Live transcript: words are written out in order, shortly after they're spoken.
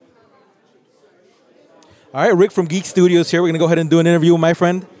All right, Rick from Geek Studios here. We're going to go ahead and do an interview with my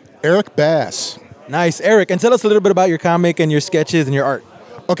friend. Eric Bass. Nice. Eric, and tell us a little bit about your comic and your sketches and your art.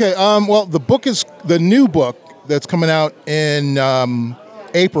 Okay, well, the new book that's coming out in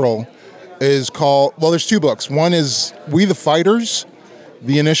April is called, well, there's two books. One is We the Fighters.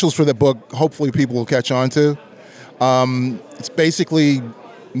 The initials for the book, hopefully people will catch on to. It's basically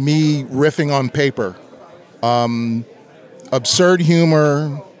me riffing on paper. Absurd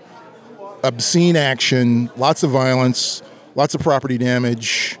humor, obscene action, lots of violence, lots of property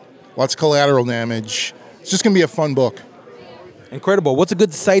damage, lots of collateral damage. It's just going to be a fun book. Incredible. What's a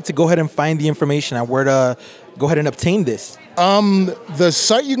good site to go ahead and find the information on where to go ahead and obtain this? The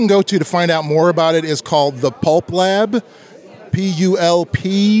site you can go to find out more about it is called The Pulp Lab,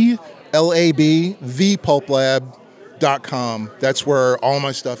 PULPLAB, thepulplab.com. That's where all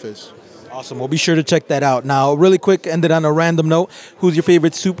my stuff is. Awesome. We'll be sure to check that out. Now, really quick, ended on a random note. Who's your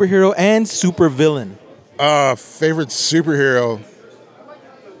favorite superhero and supervillain? Favorite superhero?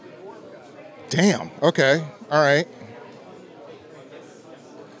 Damn. Okay. All right.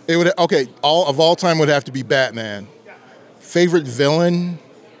 All time would have to be Batman. Favorite villain?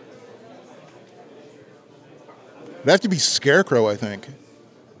 It'd have to be Scarecrow, I think.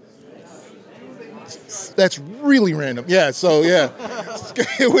 That's really random. Yeah, so yeah.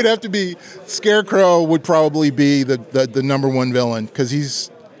 It would have to be Scarecrow would probably be the number one villain because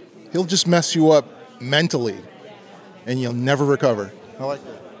he'll just mess you up mentally and you'll never recover. I like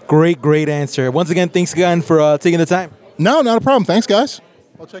that. Great answer. Once again, thanks again for taking the time. No, not a problem. Thanks, guys.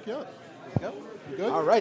 I'll check you out. Yep. You good? All right.